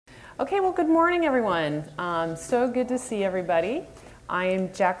Okay, well, good morning, everyone. So good to see everybody.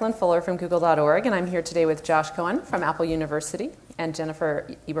 I'm Jacqueline Fuller from Google.org, and I'm here today with Josh Cohen from Apple University and Jennifer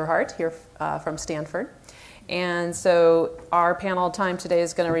Eberhardt here from Stanford. And so our panel time today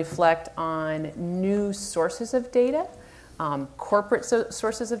is going to reflect on new sources of data, corporate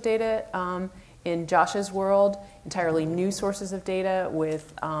sources of data in Josh's world, entirely new sources of data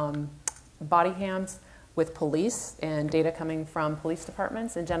with body cams, with police and data coming from police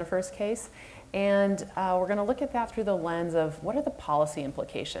departments in Jennifer's case. And we're going to look at that through the lens of what are the policy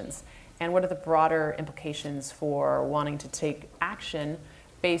implications and what are the broader implications for wanting to take action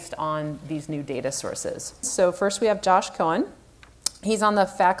based on these new data sources. So first we have Josh Cohen. He's on the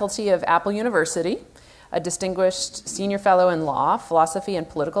faculty of Apple University, a distinguished senior fellow in law, philosophy, and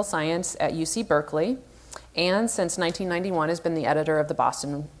political science at UC Berkeley, and since 1991 has been the editor of the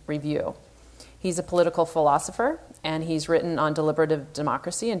Boston Review. He's a political philosopher, and he's written on deliberative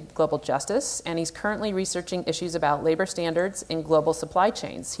democracy and global justice, and he's currently researching issues about labor standards in global supply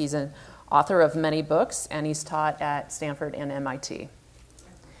chains. He's an author of many books, and he's taught at Stanford and MIT.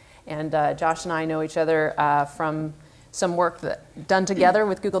 And Josh and I know each other from some work done together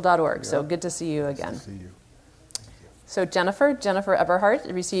with Google.org, so good to see you again. Good to see you. So Jennifer Eberhardt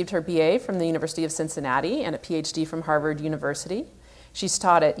received her BA from the University of Cincinnati and a PhD from Harvard University. She's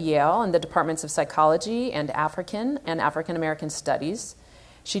taught at Yale in the departments of psychology and African American studies.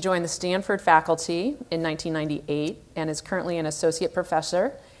 She joined the Stanford faculty in 1998 and is currently an associate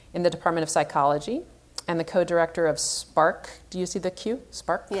professor in the Department of Psychology and the co-director of SPARK. Do you see the Q?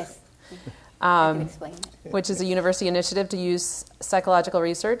 SPARK? Yes. I can explain it. Which is a university initiative to use psychological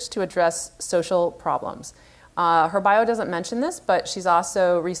research to address social problems. Her bio doesn't mention this, but she's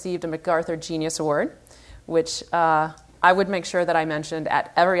also received a MacArthur Genius Award, which I would make sure that I mentioned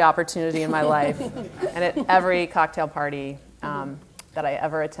at every opportunity in my life and at every cocktail party that I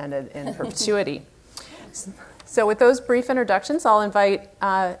ever attended in perpetuity. So with those brief introductions, I'll invite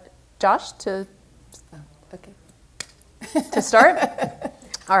Josh to start.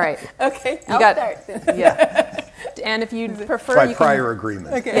 All right. Okay, I'll start then. Yeah. And if you'd prefer, By prior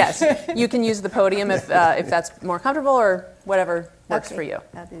agreement. Okay. Yes, you can use the podium if that's more comfortable or whatever works for you.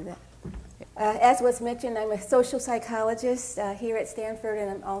 I'll do that. As was mentioned, I'm a social psychologist here at Stanford, and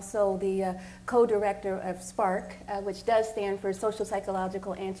I'm also the co-director of SPARK, which does stand for Social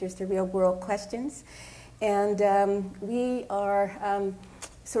Psychological Answers to Real-World Questions. And we are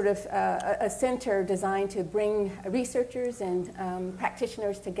sort of a center designed to bring researchers and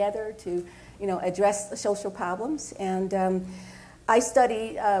practitioners together to, address social problems. And I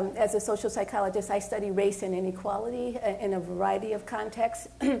study, as a social psychologist, I study race and inequality in a variety of contexts.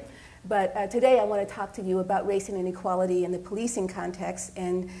 But today I want to talk to you about race and inequality in the policing context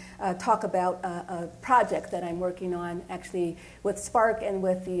and talk about a project that I'm working on actually with SPARK and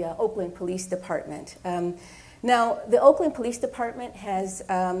with the Oakland Police Department. Now, the Oakland Police Department has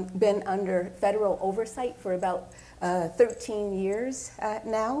been under federal oversight for about 13 years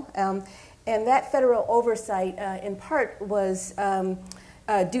now. And that federal oversight, in part, was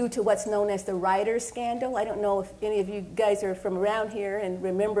due to what's known as the Ryder scandal. I don't know if any of you guys are from around here and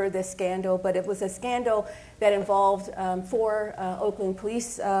remember this scandal, but it was a scandal that involved 4 Oakland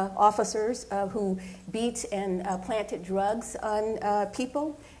police officers who beat and planted drugs on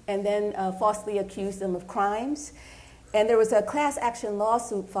people and then falsely accused them of crimes. And there was a class action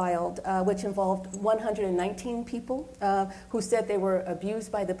lawsuit filed which involved 119 people who said they were abused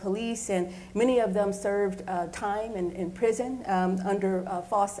by the police, and many of them served time in prison under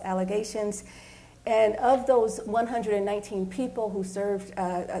false allegations. And of those 119 people who served,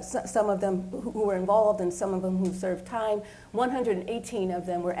 some of them who were involved and some of them who served time, 118 of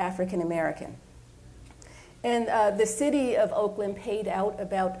them were African American. And the city of Oakland paid out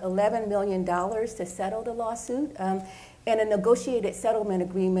about $11 million to settle the lawsuit. And a negotiated settlement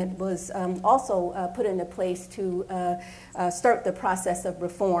agreement was also put into place to start the process of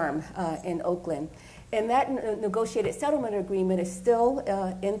reform in Oakland. And that negotiated settlement agreement is still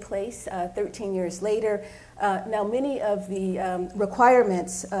in place 13 years later. Now, many of the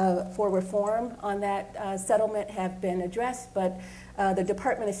requirements for reform on that settlement have been addressed, but the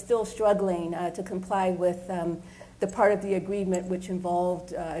department is still struggling to comply with the part of the agreement which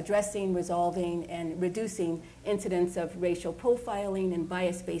involved addressing, resolving, and reducing incidents of racial profiling and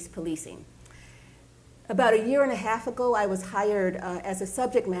bias-based policing. About a year and a half ago, I was hired as a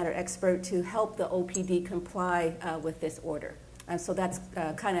subject matter expert to help the OPD comply with this order. And so that's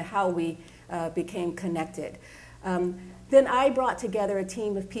kind of how we became connected. Then I brought together a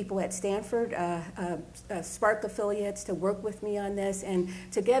team of people at Stanford, Spark affiliates, to work with me on this. And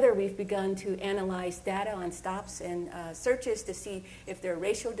together we've begun to analyze data on stops and searches to see if there are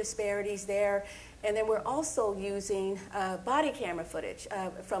racial disparities there. And then we're also using body camera footage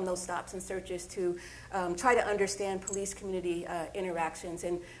from those stops and searches to try to understand police-community interactions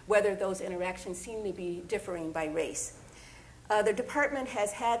and whether those interactions seem to be differing by race. The department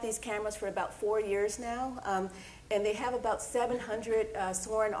has had these cameras for about 4 years now. And they have about 700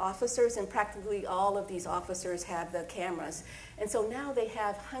 sworn officers, and practically all of these officers have the cameras. And so now they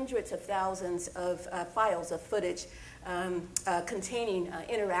have hundreds of thousands of files of footage containing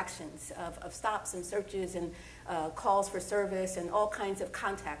interactions of stops and searches and calls for service and all kinds of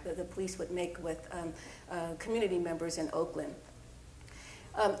contact that the police would make with community members in Oakland.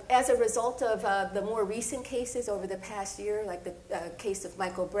 As a result of the more recent cases over the past year, like the case of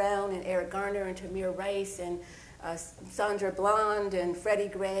Michael Brown and Eric Garner and Tamir Rice and Sandra Blond and Freddie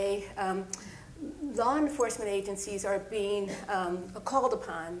Gray, law enforcement agencies are being called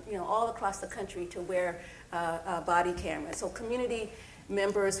upon, all across the country to wear body cameras. So community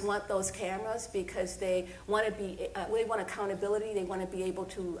members want those cameras because they want accountability. They want to be able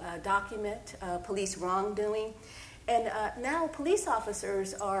to document police wrongdoing. And now police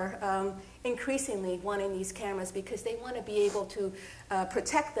officers are increasingly wanting these cameras because they want to be able to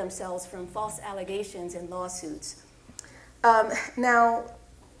protect themselves from false allegations and lawsuits. Now,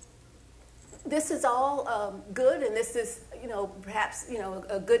 this is all good, and this is, perhaps,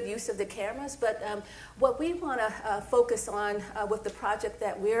 a good use of the cameras. But what we want to focus on with the project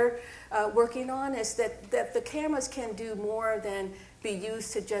that we're working on is that the cameras can do more than be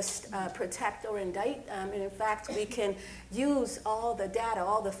used to just protect or indict. And in fact, we can use all the data,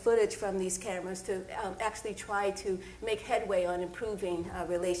 all the footage from these cameras to actually try to make headway on improving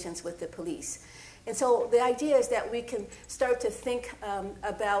relations with the police. And so the idea is that we can start to think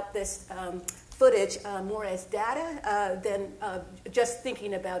about this footage more as data than just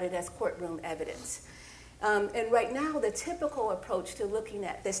thinking about it as courtroom evidence. And right now, the typical approach to looking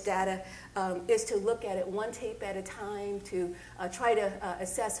at this data is to look at it one tape at a time, to try to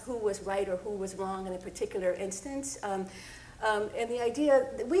assess who was right or who was wrong in a particular instance. And the idea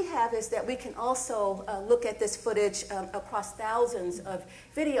that we have is that we can also look at this footage across thousands of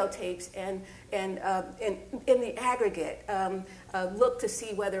videotapes and in the aggregate, look to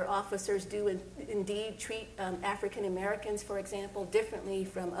see whether officers do indeed treat African Americans, for example, differently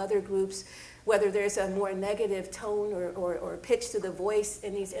from other groups, whether there's a more negative tone or pitch to the voice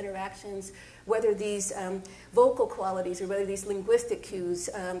in these interactions, whether these vocal qualities or whether these linguistic cues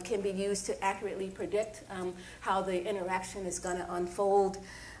can be used to accurately predict how the interaction is going to unfold.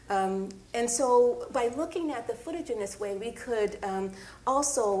 And so by looking at the footage in this way, we could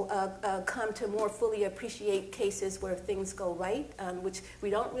also come to more fully appreciate cases where things go right, which we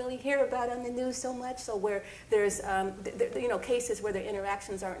don't really hear about on the news so much. So where there's cases where the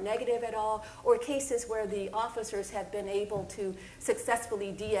interactions aren't negative at all, or cases where the officers have been able to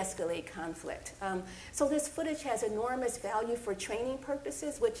successfully de-escalate conflict. So this footage has enormous value for training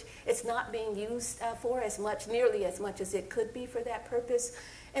purposes, which it's not being used for nearly as much as it could be for that purpose.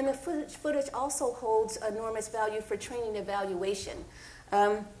 And the footage also holds enormous value for training evaluation.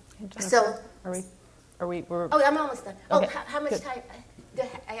 Hey, Jennifer, we're Oh, I'm almost done. Okay, Oh, how much good. time? Do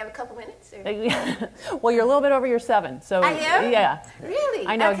I have a couple minutes? Or? Well, you're a little bit over your 7, so I am? yeah. Really?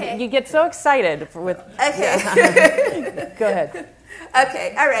 I know. Okay. You get so excited with. Okay. Yeah. Go ahead.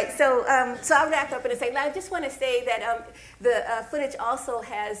 Okay, all right. So I'll wrap up and say, I just want to say that the footage also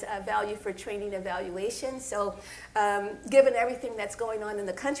has value for training evaluation. So given everything that's going on in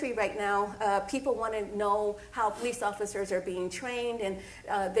the country right now, people want to know how police officers are being trained, and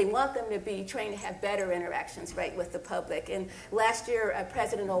they want them to be trained to have better interactions, right, with the public. And last year,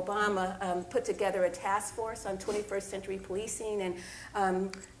 President Obama put together a task force on 21st century policing,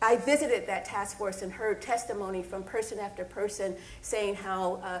 and I visited that task force and heard testimony from person after person saying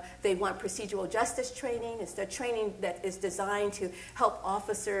how they want procedural justice training. It's the training that is designed to help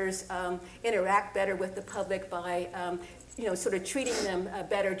officers interact better with the public by sort of treating them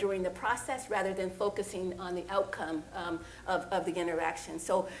better during the process rather than focusing on the outcome of the interaction.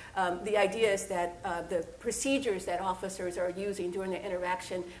 So the idea is that the procedures that officers are using during the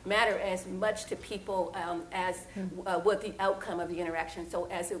interaction matter as much to people as would the outcome of the interaction, so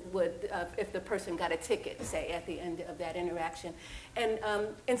as it would if the person got a ticket, say, at the end of that interaction.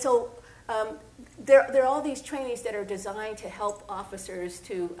 And so there are all these trainings that are designed to help officers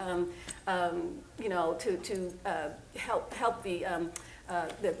to help the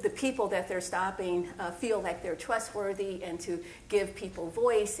the people that they're stopping feel like they're trustworthy, and to give people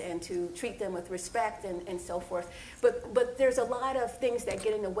voice and to treat them with respect and so forth. But there's a lot of things that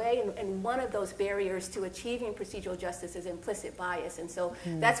get in the way, and one of those barriers to achieving procedural justice is implicit bias. And so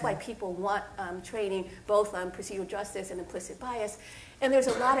that's why people want training both on procedural justice and implicit bias. And there's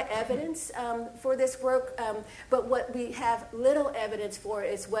a lot of evidence for this work, but what we have little evidence for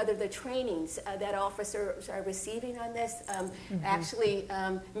is whether the trainings that officers are receiving on this actually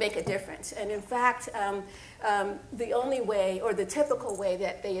make a difference. And in fact, the only way, or the typical way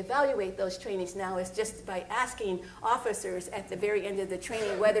that they evaluate those trainings now is just by asking officers at the very end of the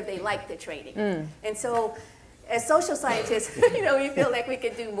training whether they like the training. And so, as social scientists, we feel like we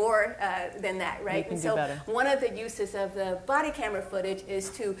could do more than that, right? And so one of the uses of the body camera footage is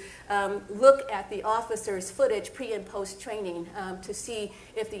to look at the officers' footage pre and post training to see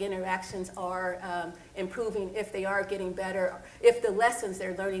if the interactions are improving, if they are getting better, if the lessons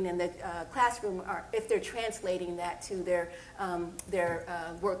they're learning in the classroom if they're translating that to their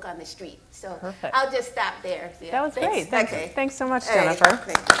work on the street. So perfect. I'll just stop there. Yeah. That was great. Thanks so much, Hey, Jennifer.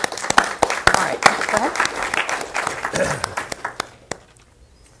 All right, go ahead.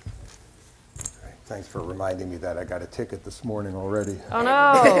 Thanks for reminding me that I got a ticket this morning already. Oh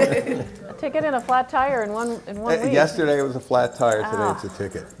no! A ticket and a flat tire in one week. Yesterday it was a flat tire. Today it's a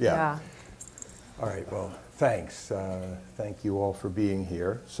ticket. Yeah. All right. Well, thanks. Thank you all for being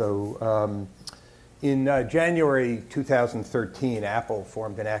here. So, in January 2013, Apple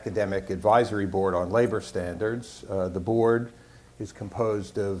formed an academic advisory board on labor standards. The board is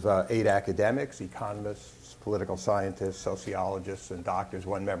composed of 8 academics, economists, political scientists, sociologists, and doctors.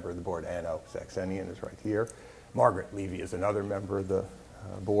 One member of the board, Anno Saxenian, is right here. Margaret Levy is another member of the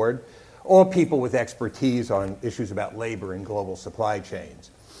board. All people with expertise on issues about labor and global supply chains.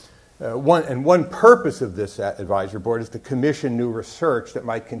 One purpose of this advisory board is to commission new research that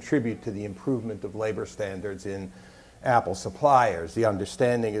might contribute to the improvement of labor standards in Apple suppliers. The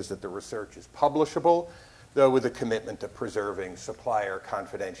understanding is that the research is publishable, though with a commitment to preserving supplier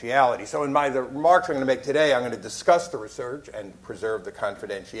confidentiality. So in the remarks I'm going to make today, I'm going to discuss the research and preserve the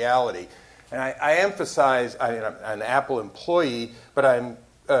confidentiality. And I emphasize I'm an Apple employee, but I'm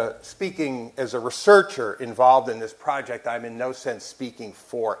speaking as a researcher involved in this project. I'm in no sense speaking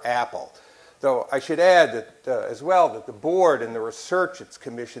for Apple. Though I should add that as well that the board and the research it's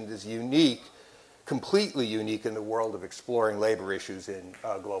commissioned is unique, completely unique in the world of exploring labor issues in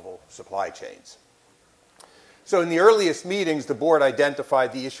global supply chains. So in the earliest meetings, the board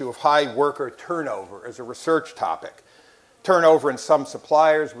identified the issue of high worker turnover as a research topic. Turnover in some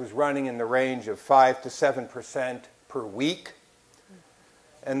suppliers was running in the range of 5 to 7% per week.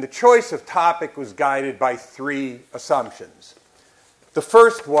 And the choice of topic was guided by 3 assumptions. The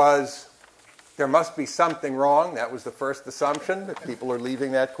first was there must be something wrong. That was the first assumption, that people are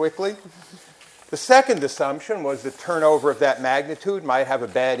leaving that quickly. The second assumption was that turnover of that magnitude might have a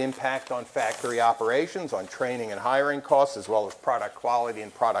bad impact on factory operations, on training and hiring costs, as well as product quality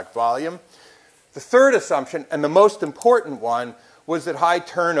and product volume. The third assumption, and the most important one, was that high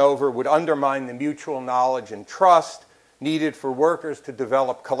turnover would undermine the mutual knowledge and trust needed for workers to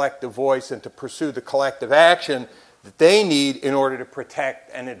develop collective voice and to pursue the collective action that they need in order to protect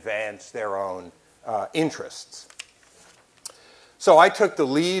and advance their own interests. So I took the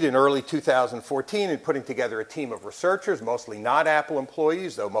lead in early 2014 in putting together a team of researchers, mostly not Apple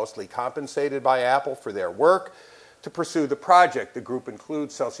employees, though mostly compensated by Apple for their work, to pursue the project. The group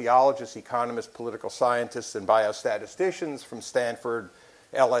includes sociologists, economists, political scientists, and biostatisticians from Stanford,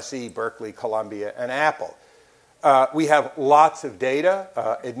 LSE, Berkeley, Columbia, and Apple. We have lots of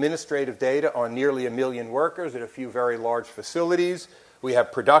data, administrative data on nearly 1 million workers at a few very large facilities. We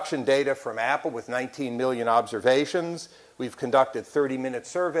have production data from Apple with 19 million observations. We've conducted 30-minute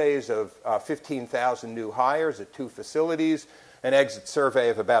surveys of 15,000 new hires at 2 facilities, an exit survey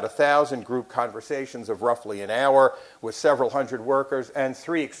of about 1,000, group conversations of roughly an hour with several hundred workers, and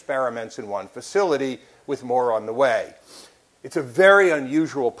 3 experiments in 1 facility, with more on the way. It's a very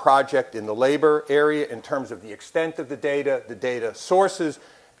unusual project in the labor area in terms of the extent of the data sources,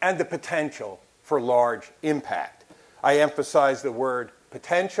 and the potential for large impact. I emphasize the word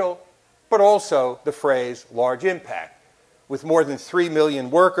potential, but also the phrase large impact. With more than 3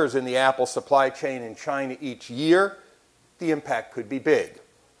 million workers in the Apple supply chain in China each year, the impact could be big.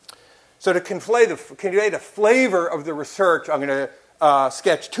 So to convey the flavor of the research, I'm going to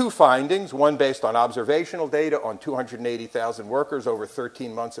sketch 2 findings, one based on observational data on 280,000 workers over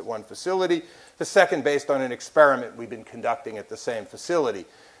 13 months at 1 facility, the second based on an experiment we've been conducting at the same facility.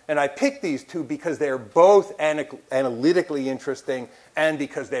 And I picked these 2 because they're both analytically interesting and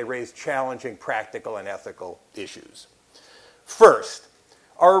because they raise challenging practical and ethical issues. First,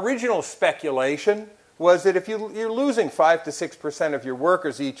 Our original speculation was that if you're losing 5 to 6% of your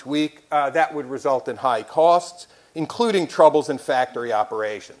workers each week, that would result in high costs, including troubles in factory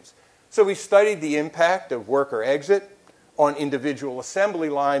operations. So we studied the impact of worker exit on individual assembly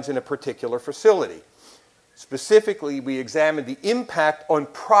lines in a particular facility. Specifically, we examined the impact on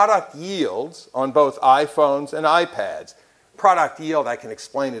product yields on both iPhones and iPads. Product yield, I can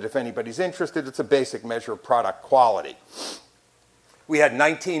explain it if anybody's interested. It's a basic measure of product quality. We had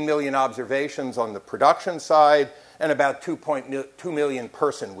 19 million observations on the production side and about 2.2 million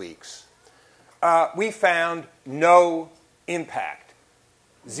person weeks. We found no impact,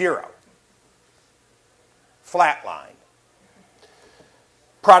 zero, flatline.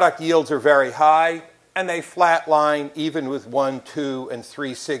 Product yields are very high, and they flatline even with 1, 2, and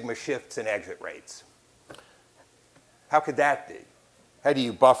 3 sigma shifts in exit rates. How could that be? How do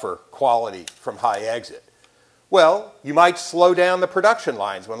you buffer quality from high exit? Well, you might slow down the production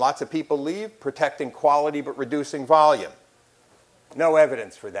lines when lots of people leave, protecting quality but reducing volume. No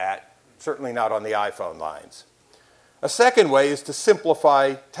evidence for that, certainly not on the iPhone lines. A second way is to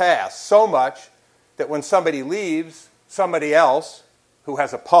simplify tasks so much that when somebody leaves, somebody else who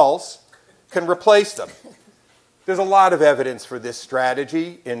has a pulse can replace them. There's a lot of evidence for this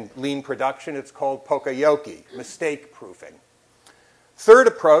strategy. In lean production, it's called poka-yoke, mistake proofing. Third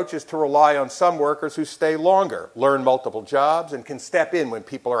approach is to rely on some workers who stay longer, learn multiple jobs, and can step in when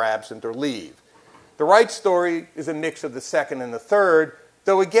people are absent or leave. The right story is a mix of the second and the third,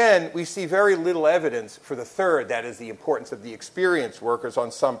 though again, we see very little evidence for the third, that is the importance of the experienced workers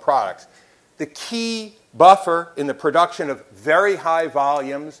on some products. The key buffer in the production of very high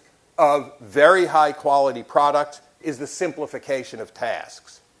volumes of very high quality products is the simplification of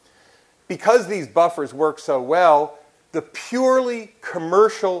tasks. Because these buffers work so well, the purely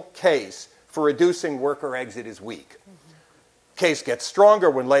commercial case for reducing worker exit is weak. Case gets stronger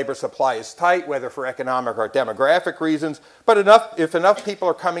when labor supply is tight, whether for economic or demographic reasons, but if enough people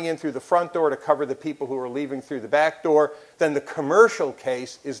are coming in through the front door to cover the people who are leaving through the back door, then the commercial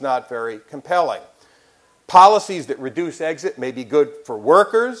case is not very compelling. Policies that reduce exit may be good for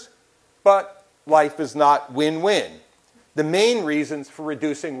workers, but life is not win-win. The main reasons for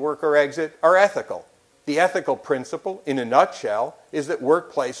reducing worker exit are ethical. The ethical principle, in a nutshell, is that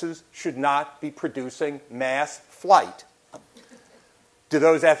workplaces should not be producing mass flight. Do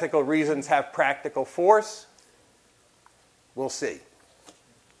those ethical reasons have practical force? We'll see.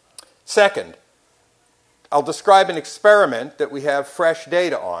 Second, I'll describe an experiment that we have fresh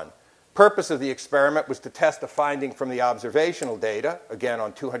data on. Purpose of the experiment was to test a finding from the observational data, again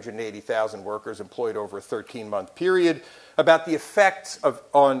on 280,000 workers employed over a 13-month period, about the effects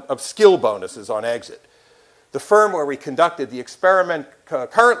of skill bonuses on exit. The firm where we conducted the experiment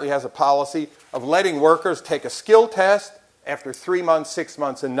currently has a policy of letting workers take a skill test after 3 months, 6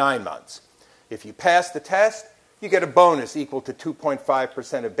 months, and 9 months. If you pass the test, you get a bonus equal to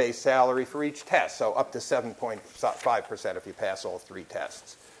 2.5% of base salary for each test, so up to 7.5% if you pass all 3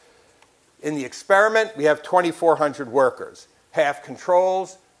 tests. In the experiment, we have 2,400 workers, half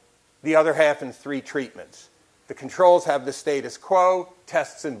controls, the other half in 3 treatments. The controls have the status quo,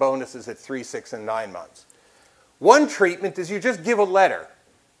 tests and bonuses at 3, 6, and 9 months. One treatment is you just give a letter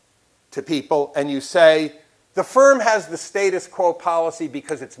to people and you say, the firm has the status quo policy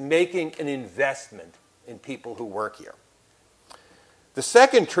because it's making an investment in people who work here. The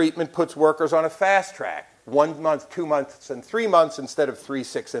second treatment puts workers on a fast track, 1 month, 2 months, and 3 months instead of 3,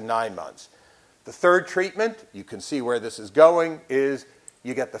 6, and 9 months. The third treatment, you can see where this is going, is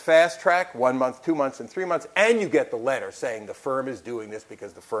you get the fast track, 1 month, 2 months, and 3 months, and you get the letter saying the firm is doing this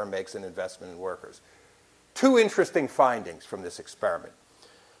because the firm makes an investment in workers. 2 interesting findings from this experiment.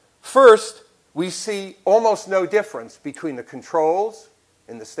 First, we see almost no difference between the controls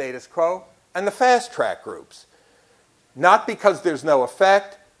in the status quo and the fast track groups. Not because there's no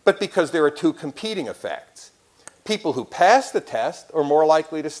effect, but because there are 2 competing effects. People who pass the test are more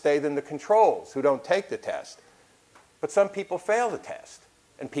likely to stay than the controls who don't take the test. But some people fail the test,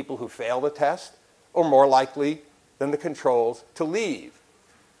 and people who fail the test are more likely than the controls to leave.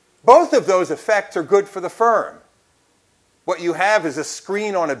 Both of those effects are good for the firm. What you have is a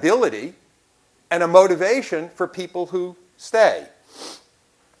screen on ability and a motivation for people who stay,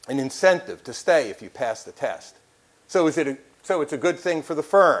 an incentive to stay if you pass the test. So it's a good thing for the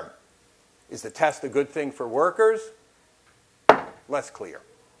firm. Is the test a good thing for workers? Less clear.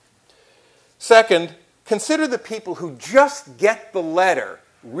 Second, consider the people who just get the letter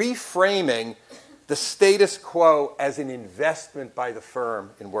reframing the status quo as an investment by the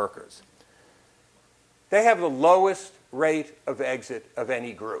firm in workers. They have the lowest rate of exit of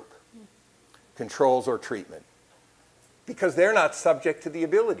any group, controls or treatment. because they're not subject to the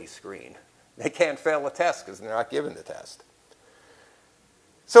ability screen. They can't fail a test because they're not given the test.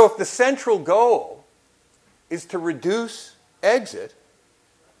 So if the central goal is to reduce exit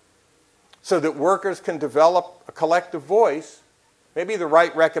so that workers can develop a collective voice, maybe the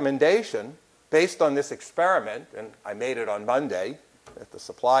right recommendation based on this experiment, and I made it on Monday at the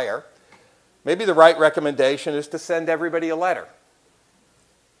supplier, maybe the right recommendation is to send everybody a letter.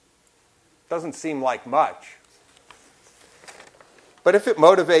 Doesn't seem like much. But if it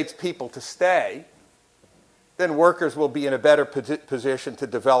motivates people to stay, then workers will be in a better position to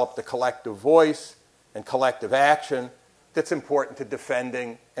develop the collective voice and collective action that's important to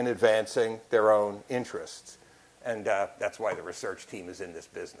defending and advancing their own interests. And that's why the research team is in this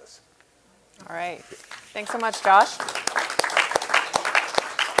business. All right. Thanks so much, Josh.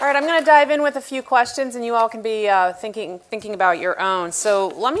 All right, I'm going to dive in with a few questions, and you all can be thinking about your own. So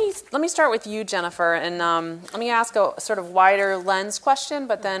let me start with you, Jennifer, and let me ask a sort of wider lens question,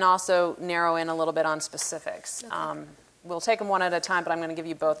 but then also narrow in a little bit on specifics. Okay. We'll take them one at a time, but I'm going to give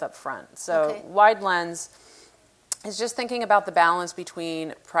you both up front. So okay. Wide lens is just thinking about the balance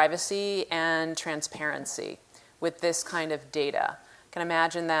between privacy and transparency with this kind of data. I can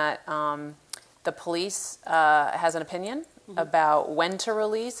imagine that the police has an opinion about when to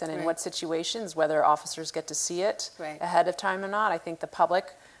release and in what situations, whether officers get to see it ahead of time or not. I think the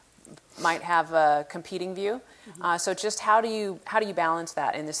public might have a competing view. So just how do you balance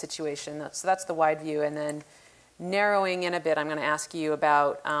that in this situation? So that's the wide view. And then narrowing in a bit, I'm going to ask you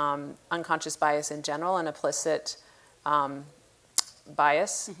about unconscious bias in general and implicit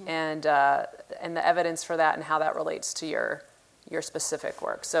bias and the evidence for that and how that relates to your specific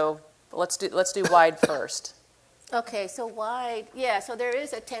work. So let's do wide first. Okay, so wide, so there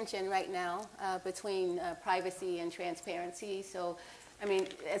is a tension right now between privacy and transparency. So, I mean,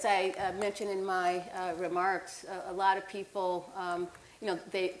 as I mentioned in my remarks, a lot of people,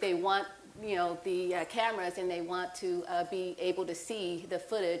 they want, the cameras, and they want to be able to see the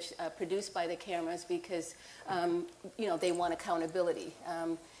footage produced by the cameras because, they want accountability.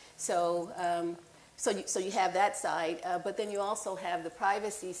 So you have that side, but then you also have the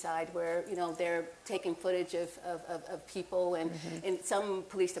privacy side where, they're taking footage of people, and some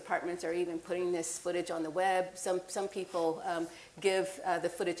police departments are even putting this footage on the web. Some people give the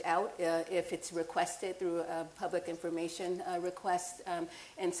footage out if it's requested through a public information request,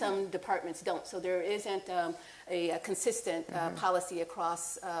 and some departments don't. So there isn't a consistent policy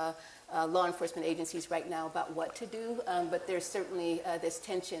across law enforcement agencies right now about what to do, but there's certainly this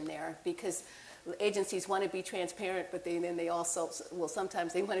tension there because agencies want to be transparent, but then they also,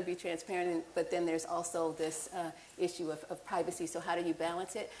 sometimes they want to be transparent, but then there's also this issue of privacy. So how do you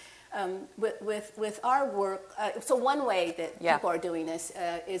balance it? With our work, so one way that people are doing this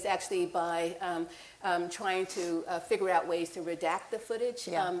is actually by trying to figure out ways to redact the footage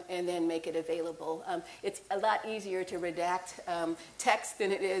and then make it available. It's a lot easier to redact text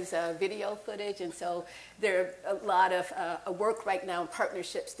than it is video footage, and so there are a lot of work right now,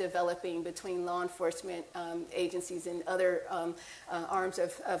 partnerships developing between law enforcement agencies and other arms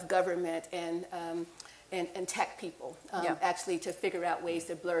of government and tech people, actually to figure out ways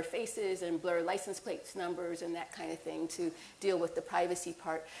to blur faces and blur license plates numbers and that kind of thing to deal with the privacy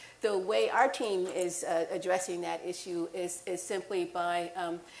part. The way our team is addressing that issue is simply by,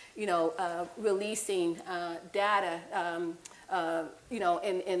 releasing data,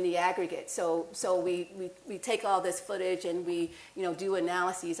 in the aggregate. So we take all this footage and we, do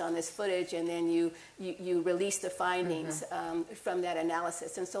analyses on this footage, and then you release the findings from that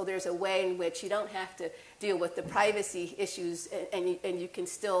analysis. And so there's a way in which you don't have to deal with the privacy issues, and you can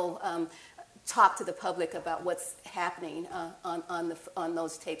still talk to the public about what's happening on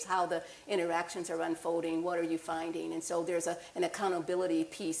those tapes, how the interactions are unfolding, what are you finding, and so there's an accountability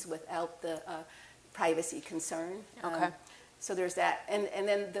piece without the privacy concern. Okay. So there's that, and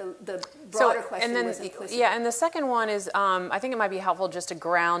then the broader question was implicit. Yeah, and the second one is, I think it might be helpful just to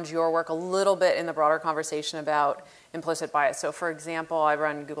ground your work a little bit in the broader conversation about implicit bias. So, for example, I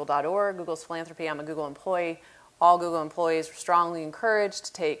run Google.org, Google's philanthropy. I'm a Google employee. All Google employees are strongly encouraged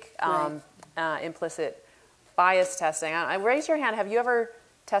to take implicit bias testing. Raise your hand. Have you ever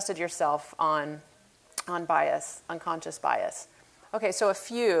tested yourself on bias, unconscious bias? Okay, so a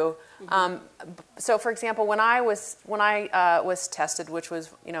few. So, for example, when I was tested, which was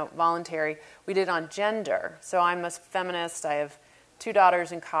voluntary, we did on gender. So I'm a feminist. I have 2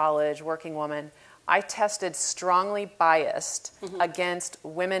 daughters in college, working woman. I tested strongly biased against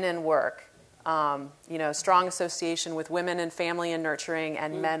women in work. Strong association with women in family and nurturing,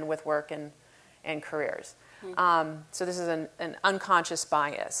 and men with work and careers. So this is an unconscious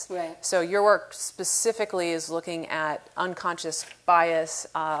bias. Right. So your work specifically is looking at unconscious bias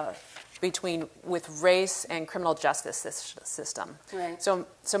with race and criminal justice system. Right. So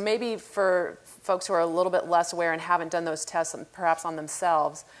maybe for folks who are a little bit less aware and haven't done those tests, perhaps on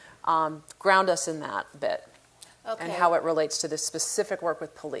themselves, ground us in that a bit. Okay. And how it relates to this specific work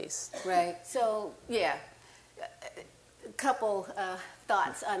with police. Right. So, yeah, a couple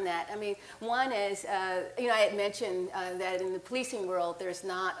thoughts on that. I mean, one is, I had mentioned that in the policing world, there's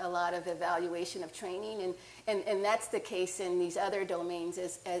not a lot of evaluation of training, and that's the case in these other domains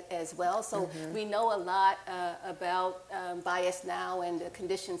as well. So we know a lot about bias now and the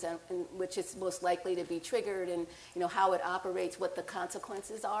conditions in which it's most likely to be triggered, and how it operates, what the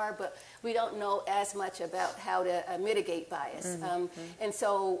consequences are, but we don't know as much about how to mitigate bias. And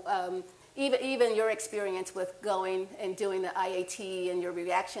so even your experience with going and doing the IAT and your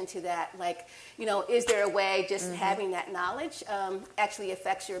reaction to that, is there a way just having that knowledge actually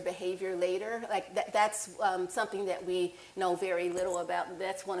affects your behavior later? That's something that we know very little about.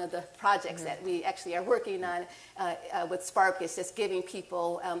 That's one of the projects that we actually are working on with Spark, is just giving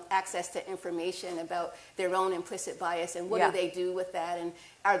people access to information about their own implicit bias and what do they do with that, and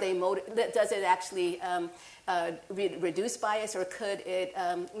are they does it actually reduce bias, or could it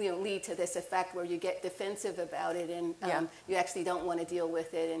lead to this effect where you get defensive about it and you actually don't want to deal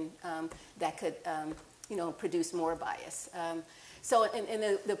with it, and that could produce more bias. So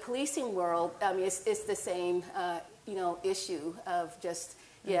in the policing world, it's the same issue of just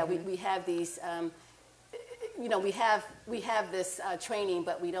we have these we have this training,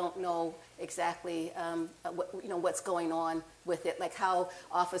 but we don't know exactly what's going on with it, like how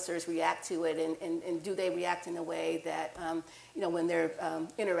officers react to it, and do they react in a way that when they're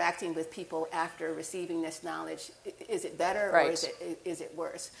interacting with people after receiving this knowledge, is it better or is it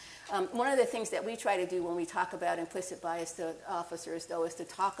worse? One of the things that we try to do when we talk about implicit bias to officers, though, is to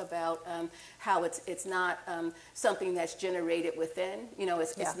talk about how it's not something that's generated within.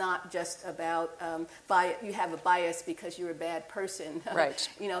 It's not just about you have a bias because you're a bad person. Right.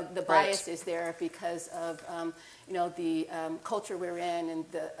 The bias is there because of the culture we're in, and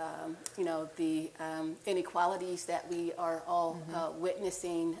the inequalities that we are all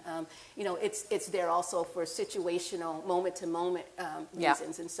witnessing. It's there also for situational, moment-to-moment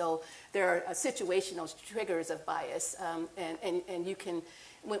reasons, and so there are situational triggers of bias, and you can.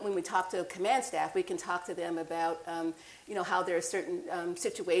 When we talk to command staff, we can talk to them about how there are certain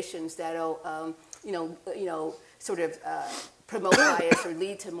situations that'll sort of promote bias or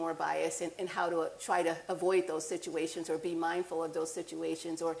lead to more bias, and how to try to avoid those situations or be mindful of those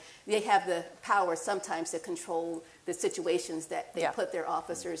situations, or they have the power sometimes to control the situations that they put their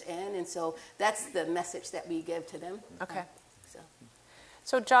officers in, and so that's the message that we give to them. Okay.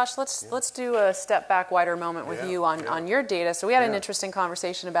 So Josh, let's do a step back, wider moment with you on your data. So we had an interesting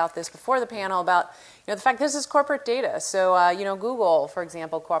conversation about this before the panel about the fact this is corporate data. So Google, for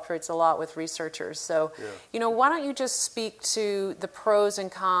example, cooperates a lot with researchers. So why don't you just speak to the pros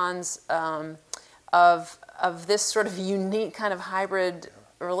and cons of this sort of unique kind of hybrid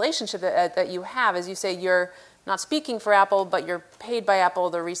relationship that you have? As you say, you're not speaking for Apple, but you're paid by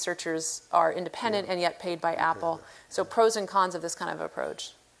Apple. The researchers are independent and yet paid by Apple. So pros and cons of this kind of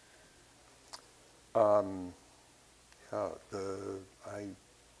approach. I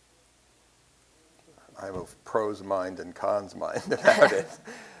have a pros mind and cons mind about it.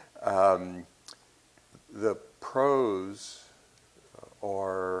 The pros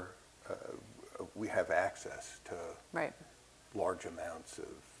are we have access to large amounts of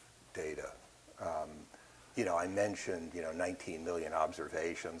data. I mentioned 19 million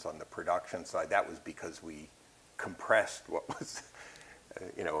observations on the production side. That was because we compressed what was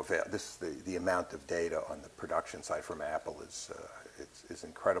the amount of data on the production side from Apple is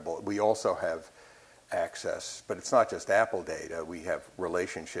incredible. We also have access, but it's not just Apple data. We have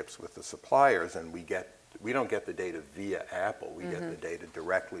relationships with the suppliers, and we don't get the data via Apple. We get the data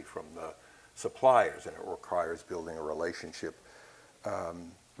directly from the suppliers, and it requires building a relationship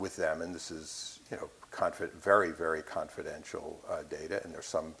with them. And this is very, very confidential data, and there's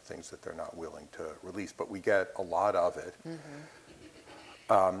some things that they're not willing to release, but we get a lot of it.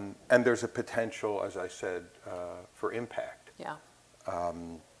 And there's a potential, as I said, for impact.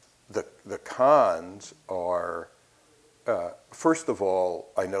 The cons are, first of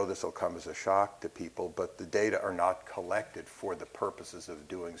all, I know this will come as a shock to people, but the data are not collected for the purposes of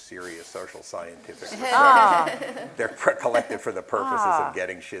doing serious social scientific research. They're collected for the purposes of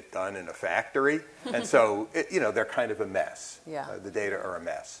getting shit done in a factory. And so, they're kind of a mess. The data are a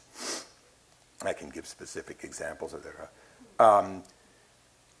mess. I can give specific examples of that.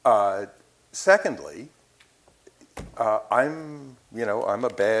 Secondly, I'm a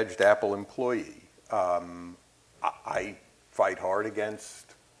badged Apple employee. I fight hard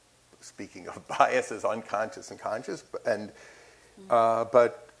against, speaking of biases, unconscious and conscious, but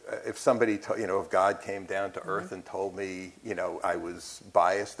if somebody, if God came down to earth and told me, I was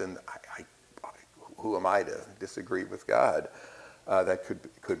biased, and who am I to disagree with God? That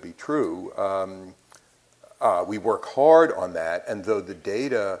could be true. We work hard on that, and though the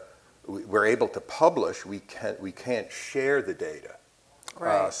data we're able to publish, we can't share the data.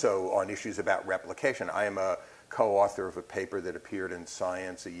 Right. So on issues about replication, I am a co-author of a paper that appeared in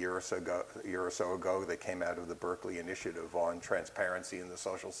Science a year or so ago that came out of the Berkeley Initiative on transparency in the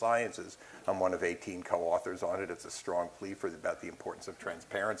social sciences. I'm one of 18 co-authors on it. It's a strong plea about the importance of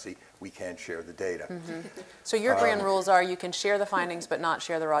transparency. We can't share the data. Mm-hmm. So your grand rules are you can share the findings but not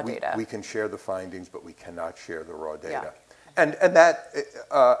share the raw data. We can share the findings, but we cannot share the raw data. Yeah.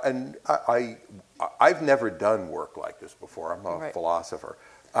 I've never done work like this before. I'm a philosopher.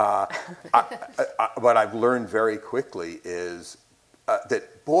 What I've learned very quickly is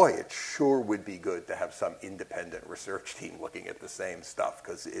that, boy, it sure would be good to have some independent research team looking at the same stuff,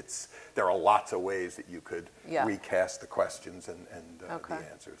 because there are lots of ways that you could recast the questions and the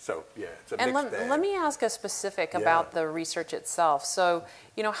answers. So, it's a mixed bag. Let me ask a specific about the research itself. So,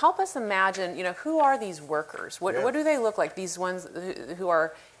 help us imagine, who are these workers? What do they look like, these ones who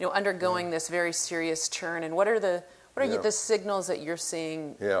are, undergoing this very serious churn, and what are the signals that you're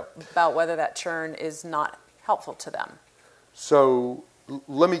seeing about whether that churn is not helpful to them? So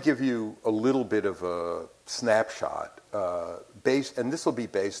let me give you a little bit of a snapshot, and this will be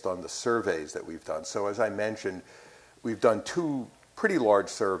based on the surveys that we've done. So as I mentioned, we've done 2 pretty large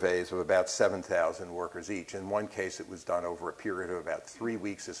surveys of about 7,000 workers each. In one case, it was done over a period of about 3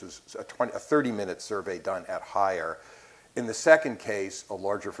 weeks. This was a 30-minute survey done at hire. In the second case, a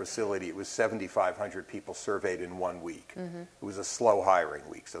larger facility, it was 7,500 people surveyed in 1 week. Mm-hmm. It was a slow hiring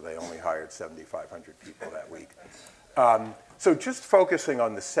week, so they only hired 7,500 people that week. So just focusing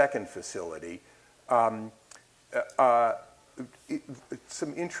on the second facility, some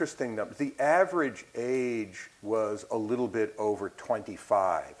interesting numbers. The average age was a little bit over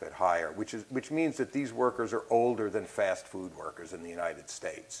 25 at hire, which means that these workers are older than fast food workers in the United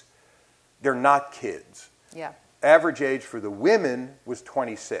States. They're not kids. Yeah. Average age for the women was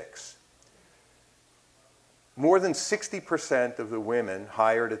 26. More than 60% of the women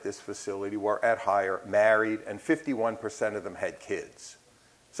hired at this facility were at hire married, and 51% of them had kids.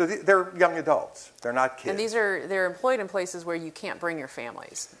 So they're young adults. They're not kids. And they're employed in places where you can't bring your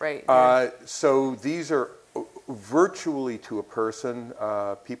families, right? So these are virtually to a person.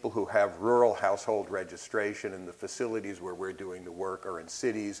 People who have rural household registration, in the facilities where we're doing the work are in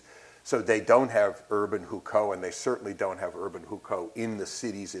cities. So they don't have urban hukou, and they certainly don't have urban hukou in the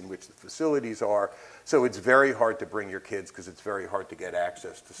cities in which the facilities are. So it's very hard to bring your kids, because it's very hard to get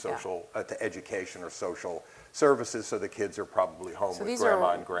access to to education or social services. So the kids are probably home with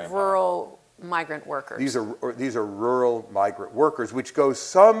grandma and grandpa. So these are rural migrant workers. These are rural migrant workers, which goes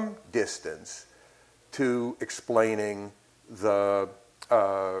some distance to explaining the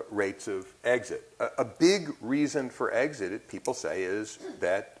rates of exit. A big reason for exit, people say, is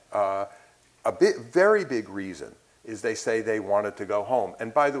that very big reason is they say they wanted to go home.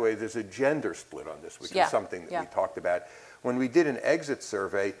 And by the way, there's a gender split on this, which is something that we talked about. When we did an exit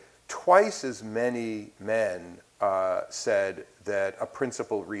survey, twice as many men said that a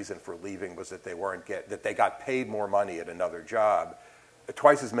principal reason for leaving was that that they got paid more money at another job.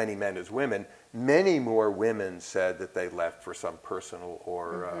 Twice as many men as women. Many more women said that they left for some personal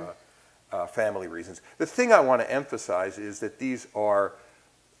or family reasons. The thing I want to emphasize is that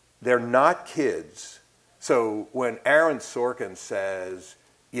they're not kids. So when Aaron Sorkin says,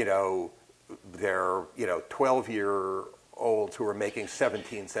 they're 12-year-olds who are making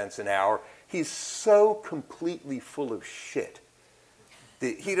 17 cents an hour, he's so completely full of shit.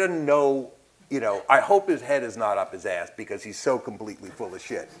 He doesn't know, I hope his head is not up his ass, because he's so completely full of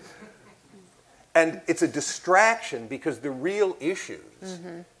shit. And it's a distraction, because the real issues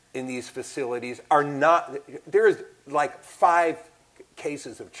in these facilities are not, there's like 5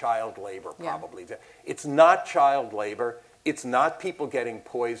 cases of child labor, probably. Yeah. It's not child labor. It's not people getting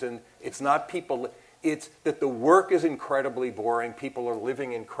poisoned. It's that the work is incredibly boring. People are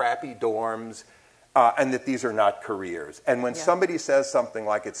living in crappy dorms, and that these are not careers. And when somebody says something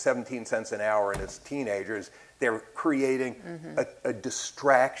like it's 17 cents an hour and it's teenagers, they're creating a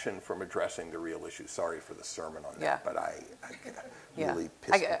distraction from addressing the real issue. Sorry for the sermon on that, but I really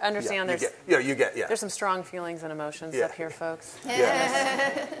pissed. I understand there's some strong feelings and emotions up here, folks,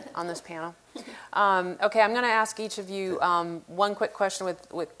 on this panel. Okay, I'm going to ask each of you one quick question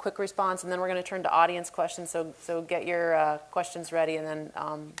with quick response, and then we're going to turn to audience questions. So get your questions ready, and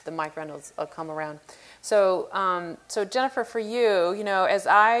then the mic round will come around. So Jennifer, for you, as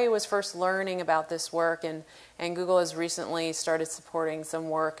I was first learning about this work, and Google has recently started supporting some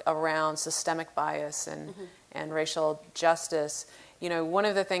work around systemic bias and racial justice. One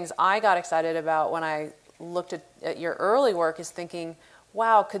of the things I got excited about when I looked at your early work is thinking,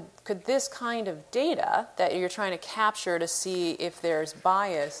 wow, could this kind of data that you're trying to capture to see if there's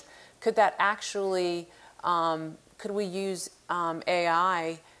bias, could that actually, could we use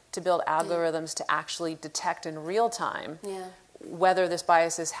AI to build algorithms to actually detect in real time whether this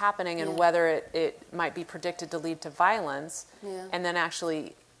bias is happening and whether it might be predicted to lead to violence, and then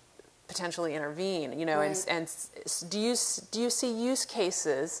actually potentially intervene, and do you see use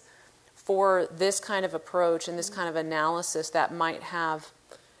cases for this kind of approach and this kind of analysis that might have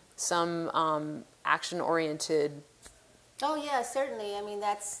some action-oriented? Oh yeah, certainly. I mean,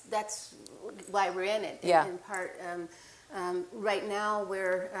 that's why we're in it. In part, right now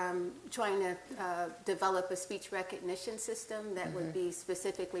we're trying to develop a speech recognition system that would be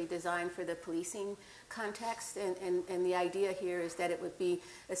specifically designed for the policing context, and the idea here is that it would be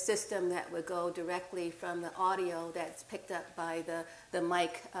a system that would go directly from the audio that's picked up by the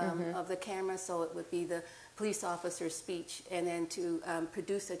mic of the camera, so it would be the police officer's speech, and then to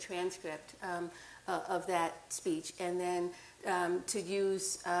produce a transcript of that speech, and then to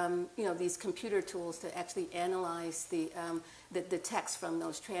use these computer tools to actually analyze the text from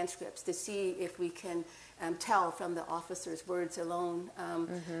those transcripts to see if we can tell from the officer's words alone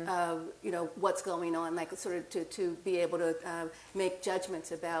what's going on, like sort of to be able to make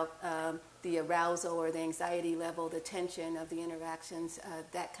judgments about the arousal or the anxiety level, the tension of the interactions,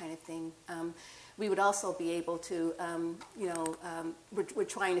 that kind of thing. We would also be able to, we're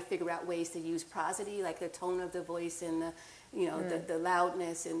trying to figure out ways to use prosody, like the tone of the voice and the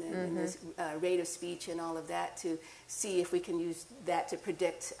loudness and the rate of speech and all of that, to see if we can use that to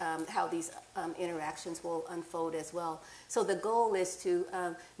predict how these interactions will unfold as well. So the goal is to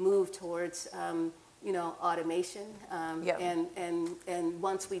move towards automation, and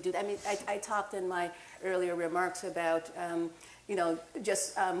once we do that, I mean, I talked in my earlier remarks about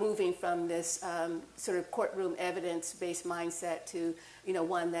just moving from this sort of courtroom evidence-based mindset to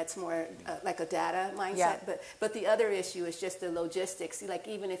one that's more like a data mindset. But the other issue is just the logistics. Like,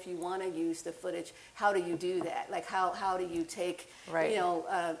 even if you want to use the footage, how do you do that? Like, how do you take,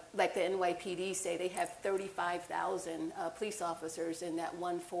 like the NYPD say they have 35,000 police officers in that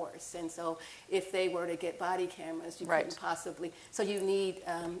one force, and so if they were to get body cameras, you couldn't possibly. So you need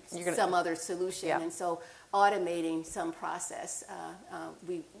some other solution, and so automating some process,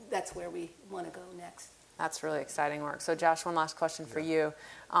 that's where we want to go next. That's really exciting work. So Josh, one last question for you.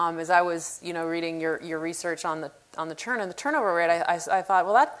 As I was reading your research on the churn and the turnover rate, I thought,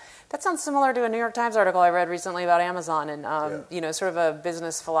 well, that sounds similar to a New York Times article I read recently about Amazon, and sort of a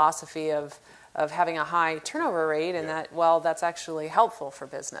business philosophy of having a high turnover rate, and that, well, that's actually helpful for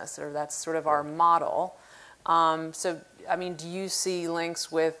business, or that's sort of our model. So, I mean, do you see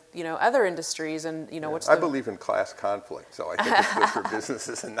links with other industries, and what's I believe in class conflict, so I think it's good for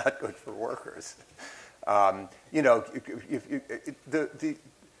businesses and not good for workers.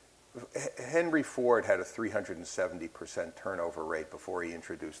 Henry Ford had a 370% turnover rate before he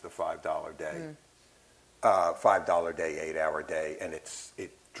introduced the $5 day, $5 day, 8-hour day, and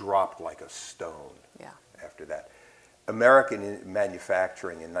it dropped like a stone after that. American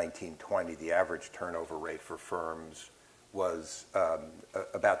manufacturing in 1920, the average turnover rate for firms was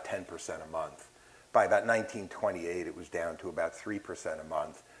about 10% a month. By about 1928, it was down to about 3% a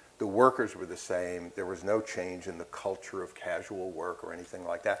month. The workers were the same. There was no change in the culture of casual work or anything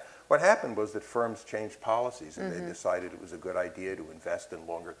like that. What happened was that firms changed policies, and they decided it was a good idea to invest in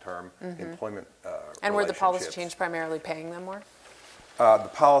longer-term employment And were the policy change primarily paying them more? The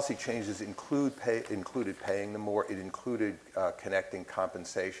policy changes included paying them more. It included connecting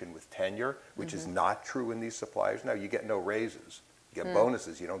compensation with tenure, which is not true in these suppliers. Now, you get no raises. You get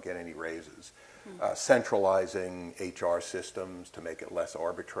bonuses. You don't get any raises. Centralizing HR systems to make it less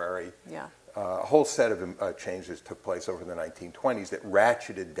arbitrary. A whole set of changes took place over the 1920s that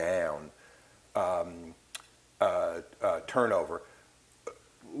ratcheted down turnover.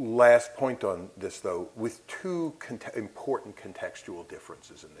 Last point on this, though, with two important contextual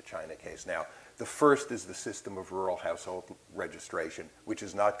differences in the China case. Now, the first is the system of rural household registration, which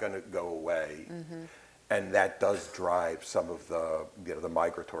is not going to go away. And that does drive some of the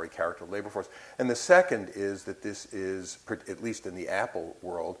migratory character of the labor force. And the second is that this is, at least in the Apple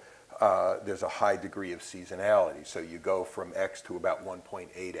world, there's a high degree of seasonality. So you go from X to about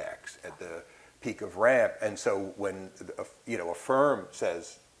 1.8X at the peak of ramp. And so when a firm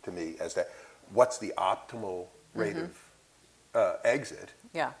says to me as that, what's the optimal rate of exit?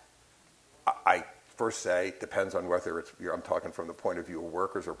 Yeah. I first say depends on whether I'm talking from the point of view of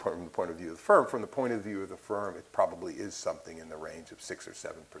workers or from the point of view of the firm. From the point of view of the firm, it probably is something in the range of 6 or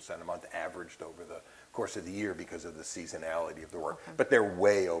 7% a month, averaged over the course of the year because of the seasonality of the work. Okay. But they're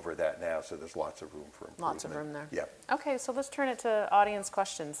way over that now, so there's lots of room for improvement. Lots of room there. Yeah. Okay, so let's turn it to audience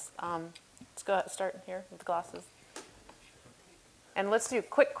questions. Let's go start here with the glasses. And let's do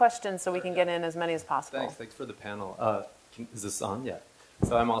quick questions so we can get in as many as possible. Thanks for the panel. Is this on? Yeah.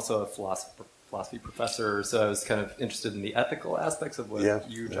 So I'm also a philosophy professor, so I was kind of interested in the ethical aspects of what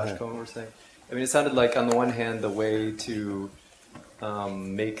you, Josh Cohen, were saying. I mean, it sounded like on the one hand, the way to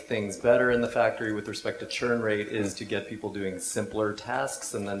make things better in the factory with respect to churn rate is to get people doing simpler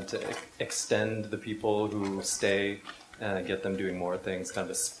tasks and then to extend the people who stay and get them doing more things, kind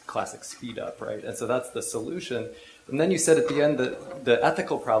of a classic speed up, right? And so that's the solution. And then you said at the end that the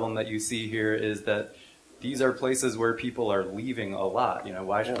ethical problem that you see here is that these are places where people are leaving a lot. You know,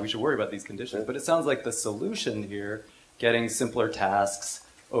 why should we should worry about these conditions? But it sounds like the solution here, getting simpler tasks,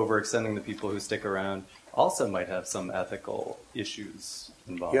 overextending the people who stick around, also might have some ethical issues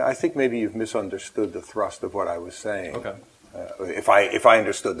involved. Yeah, I think maybe you've misunderstood the thrust of what I was saying. Okay. If I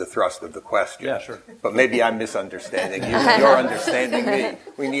understood the thrust of the question. Yeah, sure. But maybe I'm misunderstanding you. You're understanding me.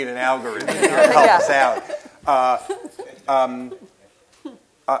 We need an algorithm here to help us out.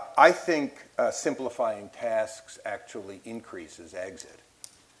 I think simplifying tasks actually increases exit.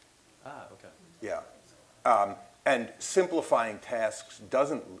 Okay. Yeah. And simplifying tasks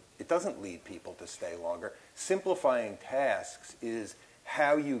doesn't lead people to stay longer. Simplifying tasks is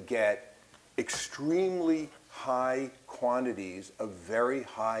how you get extremely high quantities of very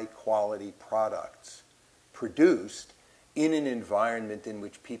high quality products produced in an environment in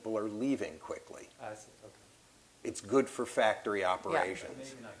which people are leaving quickly. I see. Okay. It's good for factory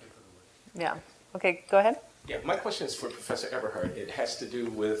operations. Yeah. Okay, go ahead. Yeah, my question is for Professor Eberhardt. It has to do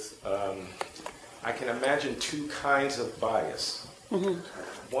with, I can imagine two kinds of bias. Mm-hmm.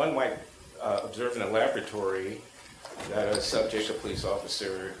 One might observe in a laboratory that a subject, a police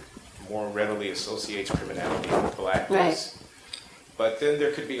officer, more readily associates criminality with blackness. Right. But then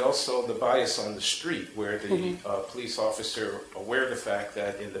there could be also the bias on the street where the police officer, aware of the fact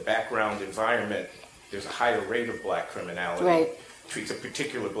that in the background environment there's a higher rate of black criminality, treats a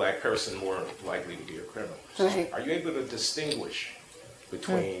particular black person more likely to be a criminal. Right. Are you able to distinguish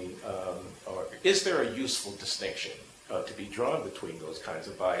between, or is there a useful distinction to be drawn between those kinds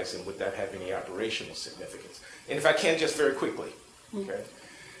of bias, and would that have any operational significance? And if I can, just very quickly, okay?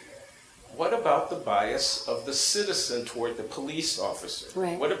 What about the bias of the citizen toward the police officer?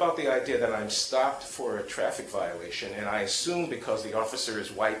 Right. What about the idea that I'm stopped for a traffic violation and I assume because the officer is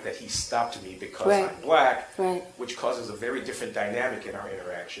white that he stopped me because I'm black, which causes a very different dynamic in our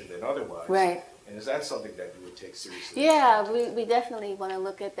interaction than otherwise? Right. And is that something that you would take seriously? Yeah, we definitely want to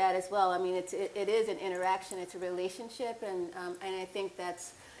look at that as well. I mean, it is an interaction, it's a relationship, and I think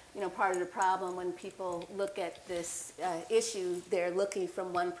that's part of the problem when people look at this issue. They're looking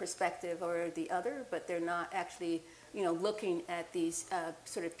from one perspective or the other, but they're not actually, looking at these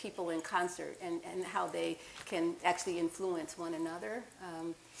sort of people in concert and how they can actually influence one another.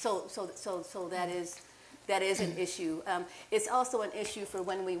 So that is an issue. It's also an issue for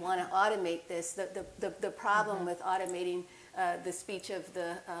when we want to automate this. The problem with automating the speech of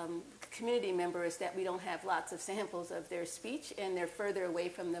the community member is that we don't have lots of samples of their speech, and they're further away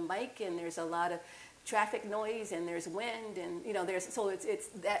from the mic, and there's a lot of traffic noise, and there's wind, and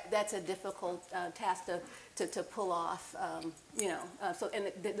that's a difficult task to pull off. And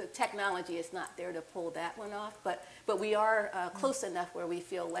the technology is not there to pull that one off, but we are close enough where we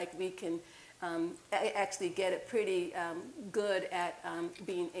feel like we can actually get it pretty good at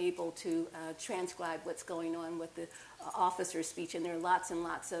being able to transcribe what's going on with the officer's speech. And there are lots and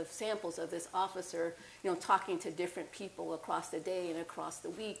lots of samples of this officer, talking to different people across the day and across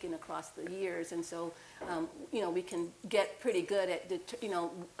the week and across the years. And so, we can get pretty good at,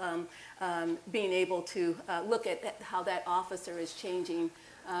 being able to look at how that officer is changing,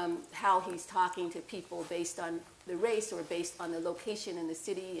 how he's talking to people based on the race or based on the location in the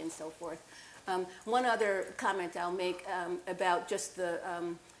city and so forth. One other comment I'll make about just the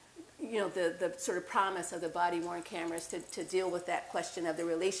sort of promise of the body-worn cameras to deal with that question of the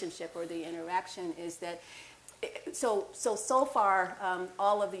relationship or the interaction is that So far,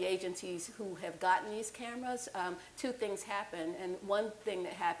 all of the agencies who have gotten these cameras, two things happen. And one thing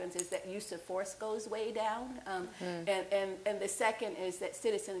that happens is that use of force goes way down. And the second is that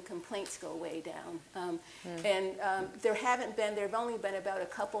citizen complaints go way down. And there have only been about a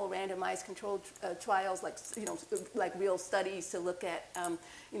couple randomized controlled trials, like real studies to look at,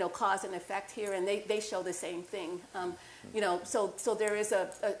 cause and effect here. And they show the same thing. So there is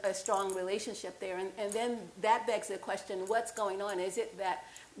a strong relationship there. And then that begs the question, what's going on? Is it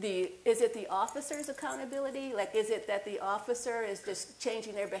the officer's accountability? Like, is it that the officer is just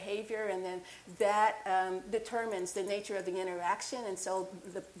changing their behavior, and then that determines the nature of the interaction, and so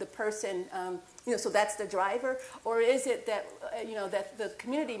the person, so that's the driver? Or is it that, that the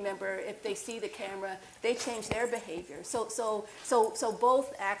community member, if they see the camera, they change their behavior? So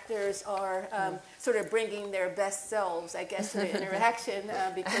both actors are sort of bringing their best selves, I guess, to the interaction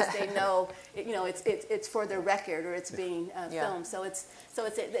because they know, it's for the record, or it's being filmed. So it's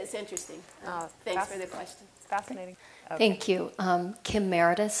interesting. Thanks for the question. Fascinating. Okay. Thank you. Kim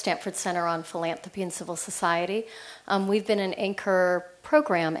Meredith, Stanford Center on Philanthropy and Civil Society. We've been an anchor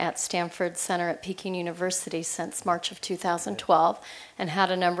program at Stanford Center at Peking University since March of 2012 and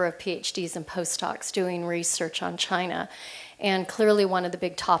had a number of PhDs and postdocs doing research on China. And clearly one of the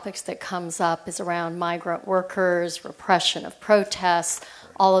big topics that comes up is around migrant workers, repression of protests,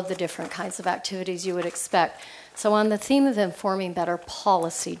 all of the different kinds of activities you would expect. So on the theme of informing better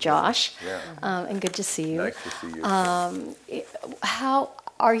policy, Josh, and good to see you. Nice to see you. How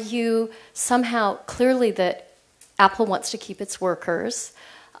are you somehow, clearly that Apple wants to keep its workers,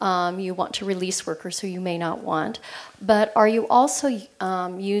 you want to release workers who you may not want, but are you also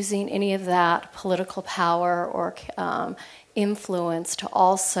using any of that political power or influence to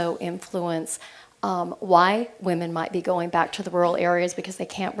also influence why women might be going back to the rural areas because they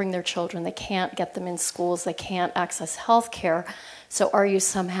can't bring their children, they can't get them in schools, they can't access health care. So are you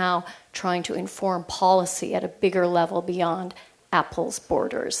somehow trying to inform policy at a bigger level beyond Apple's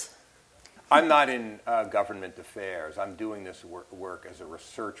borders? I'm not in government affairs. I'm doing this work as a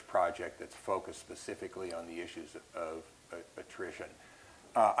research project that's focused specifically on the issues of attrition.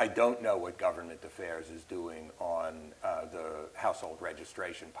 I don't know what government affairs is doing on the household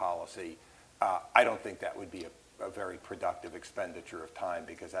registration policy. I don't think that would be a very productive expenditure of time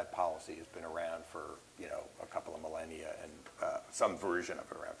because that policy has been around for a couple of millennia and some version of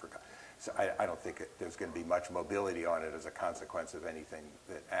it around for. So I don't think there's going to be much mobility on it as a consequence of anything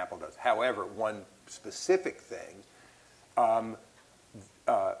that Apple does. However, one specific thing.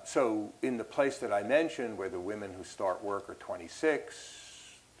 So in the place that I mentioned, where the women who start work are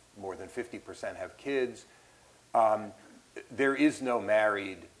 26, more than 50% have kids. There is no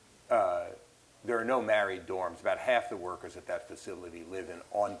married. There are no married dorms. About half the workers at that facility live in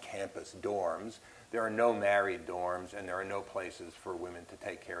on-campus dorms. There are no married dorms, and there are no places for women to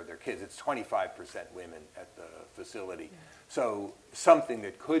take care of their kids. It's 25% women at the facility. So something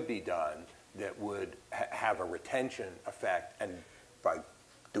that could be done that would have a retention effect and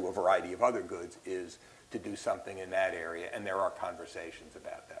do a variety of other goods is to do something in that area. And there are conversations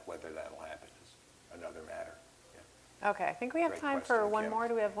about that. Whether that will happen is another matter. Okay, I think we have time for one more.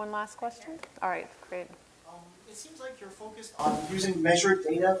 Do we have one last question? All right, great. It seems like you're focused on using measured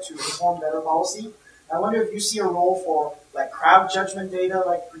data to inform better policy. I wonder if you see a role for like crowd judgment data,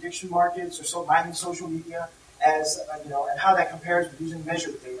 like prediction markets or so mining social media, as and how that compares with using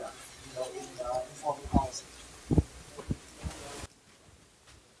measured data, in informing policy.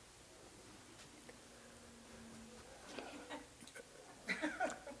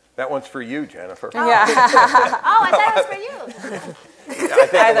 That one's for you, Jennifer. Yeah. Oh, I thought it was for you.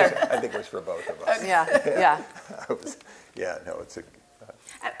 I think it was for both of us. Yeah. It's a.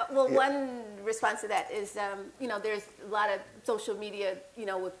 One response to that is, there's a lot of social media,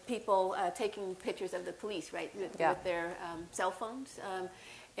 with people taking pictures of the police, right, with their cell phones,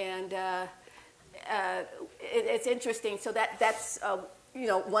 and it's interesting. So that's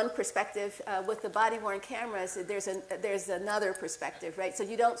one perspective. With the body-worn cameras, there's another perspective, right? So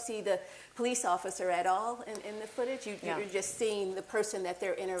you don't see the police officer at all in the footage. You're just seeing the person that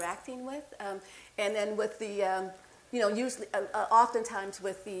they're interacting with, and then with the usually, oftentimes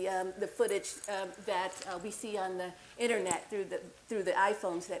with the footage that we see on the internet through the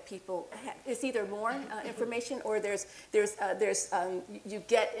iPhones that people it's either more information or there's you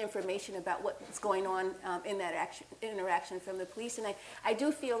get information about what's going on in that interaction from the police, and I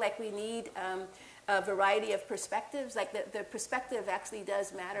do feel like we need a variety of perspectives. Like the perspective actually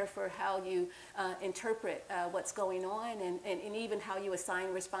does matter for how you interpret what's going on, and even how you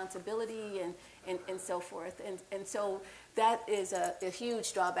assign responsibility and so forth. And so that is a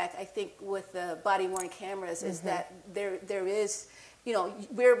huge drawback, I think, with the body-worn cameras, is that there is,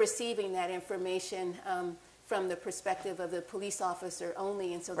 we're receiving that information from the perspective of the police officer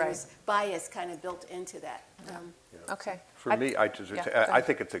only, and so there's bias kind of built into that. Okay. For me, I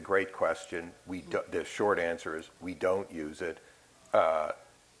think it's a great question. The short answer is we don't use it.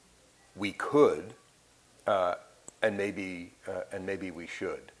 We could, and maybe we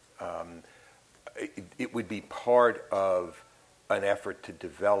should. It would be part of an effort to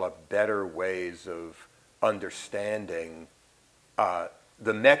develop better ways of understanding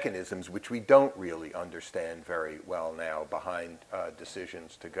the mechanisms which we don't really understand very well now behind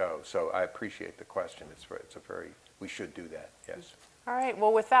decisions to go. So I appreciate the question. We should do that, yes. All right,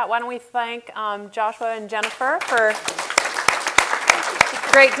 well, with that, why don't we thank Joshua and Jennifer for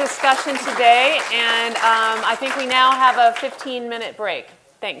great discussion today, and I think we now have a 15-minute break.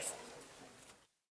 Thanks.